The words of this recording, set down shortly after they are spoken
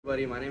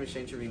everybody, my name is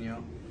Shane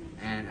Trevino,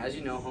 and as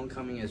you know,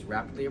 homecoming is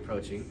rapidly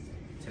approaching.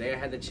 Today I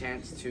had the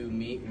chance to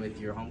meet with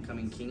your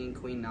homecoming king and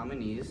queen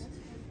nominees,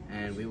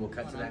 and we will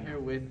cut to that here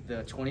with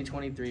the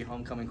 2023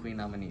 homecoming queen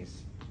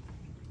nominees.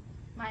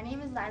 My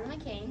name is Lila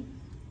McCain,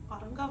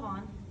 Autumn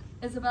Gavon,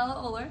 Isabella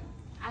Oler,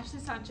 Ashley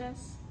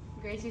Sanchez,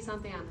 Gracie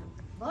Santayana.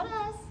 vote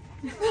us.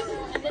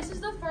 And this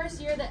is the first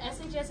year that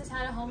SHS has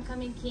had a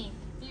homecoming king.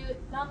 The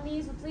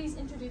nominees will please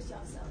introduce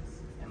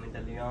yourselves.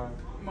 Emita Leon,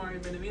 Mario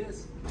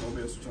Benavides,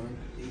 Tobias Chan,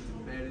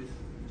 Ethan Perez,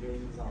 Jerry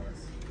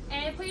Gonzalez.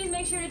 And please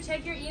make sure to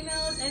check your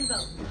emails and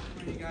vote.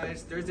 Hey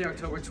guys, Thursday,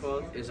 October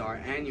 12th is our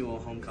annual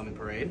homecoming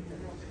parade.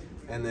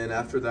 and then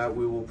after that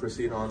we will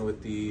proceed on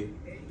with the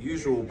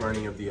usual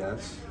burning of the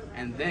S.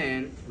 And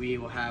then we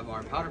will have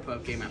our powder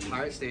puff game at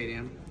Pirate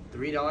Stadium,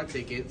 $3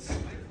 tickets.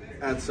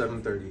 At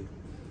 7:30.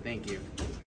 Thank you.